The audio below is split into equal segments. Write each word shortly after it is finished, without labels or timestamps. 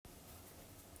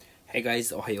Hey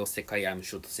guys, Ohayo Sekai, I'm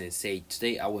Shoto Sensei.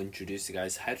 Today I will introduce you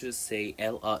guys how to say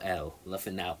LOL,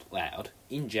 laughing out loud,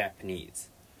 in Japanese.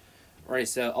 Alright,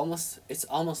 so it's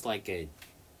almost like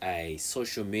a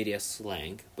social media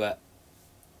slang, but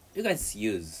you guys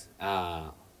use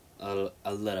a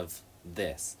lot of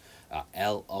this,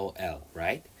 LOL,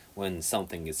 right? When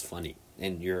something is funny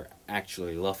and you're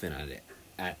actually laughing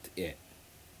at it.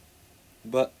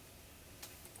 But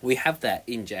we have that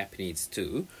in Japanese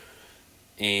too.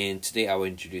 And today I will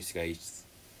introduce you guys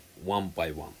one by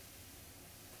one.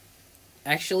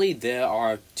 Actually, there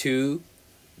are two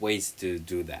ways to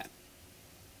do that.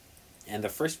 And the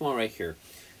first one right here,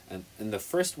 and the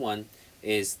first one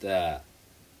is the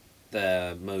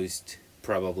most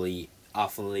probably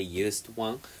oftenly used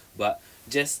one, but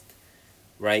just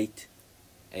write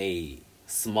a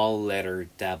small letter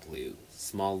W,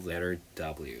 small letter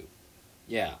W.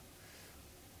 Yeah.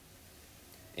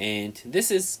 And this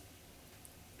is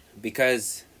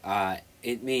because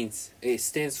it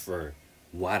stands for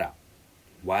wara.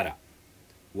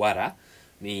 Wara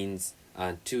means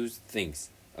two things.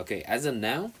 Okay, as a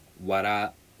noun,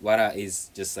 wara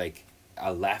is just like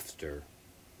a laughter,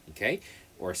 okay,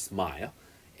 or smile,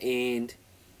 and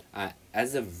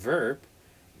as a verb,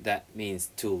 that means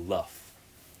to laugh.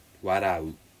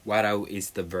 Warau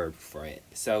is the verb for it.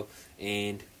 So,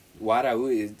 and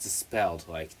warau is spelled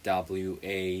like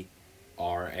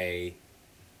WARA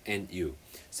and U.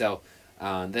 So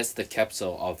that's the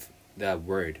capital of the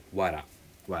word wara,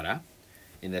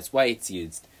 and that's why it's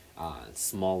used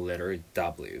small letter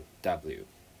W.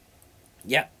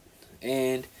 Yeah,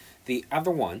 and the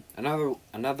other one,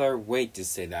 another way to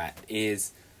say that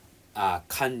is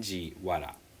kanji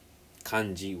wara.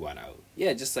 Kanji warau.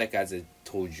 Yeah, just like as I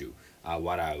told you,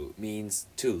 warau means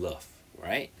to laugh,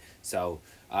 right? So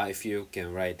if you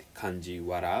can write kanji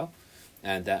warau,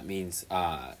 and that means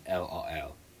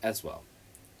LOL as well.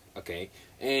 Okay,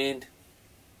 and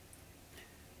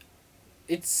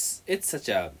it's such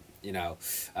a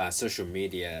social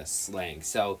media slang.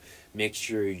 So make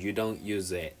sure you don't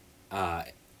use it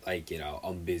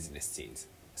on business scenes.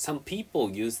 Some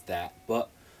people use that, but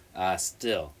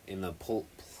still in a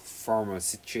formal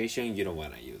situation, you don't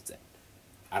want to use it.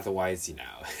 Otherwise,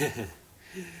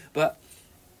 but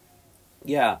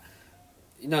yeah,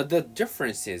 the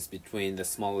differences between the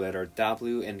small letter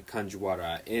W and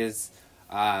kanjiwara is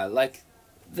like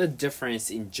the difference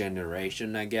in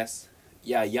generation, I guess.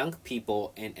 Yeah, young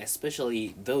people and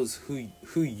especially those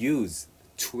who use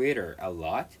Twitter a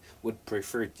lot would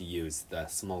prefer to use the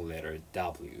small letter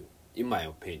W, in my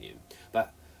opinion.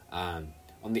 But on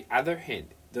the other hand,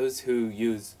 those who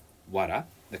use wara,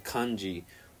 the kanji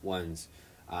ones,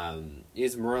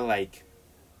 is more like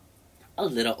a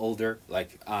little older,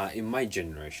 like in my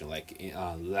generation, like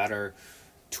latter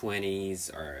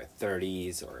 20s or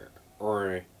 30s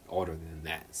or older than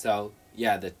that. So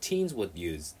yeah, the teens would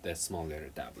use the small letter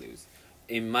W's,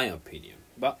 in my opinion.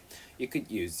 But you could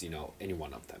use any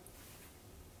one of them.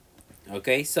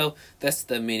 Okay, so that's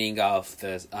the meaning of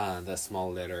the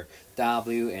small letter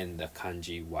W and the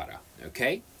kanji wara.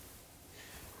 Okay,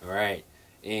 all right.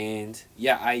 And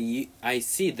yeah, I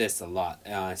see this a lot,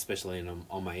 especially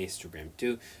on my Instagram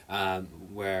too,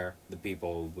 where the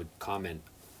people would comment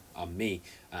on me,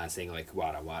 saying like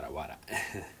 "wada wada wada."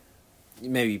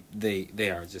 Maybe they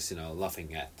are just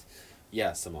laughing at,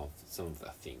 yeah, some of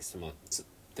the things.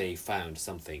 They found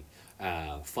something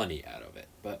funny out of it,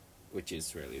 but which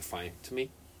is really fine to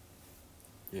me.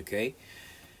 Okay,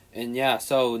 and yeah,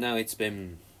 so now it's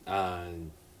been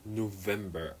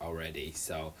November already,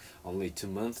 so only 2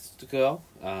 months to go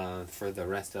for the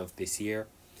rest of this year.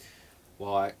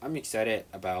 Well, I'm excited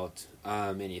about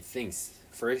many things.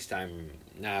 First, I'm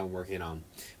now working on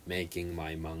making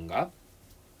my manga,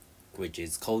 which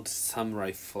is called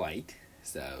Samurai Flight.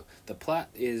 So the plot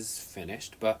is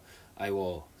finished, but I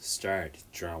will start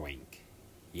drawing.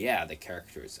 Yeah, the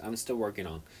characters. I'm still working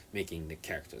on making the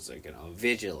characters, like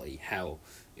visually how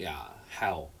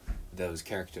those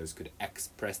characters could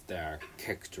express their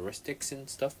characteristics and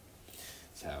stuff.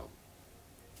 So,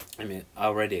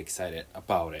 already excited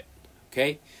about it.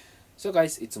 Okay? So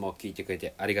guys, いつも聞いてくれ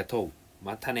てありがとう。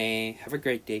またね。Have a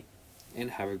great day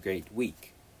and have a great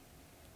week.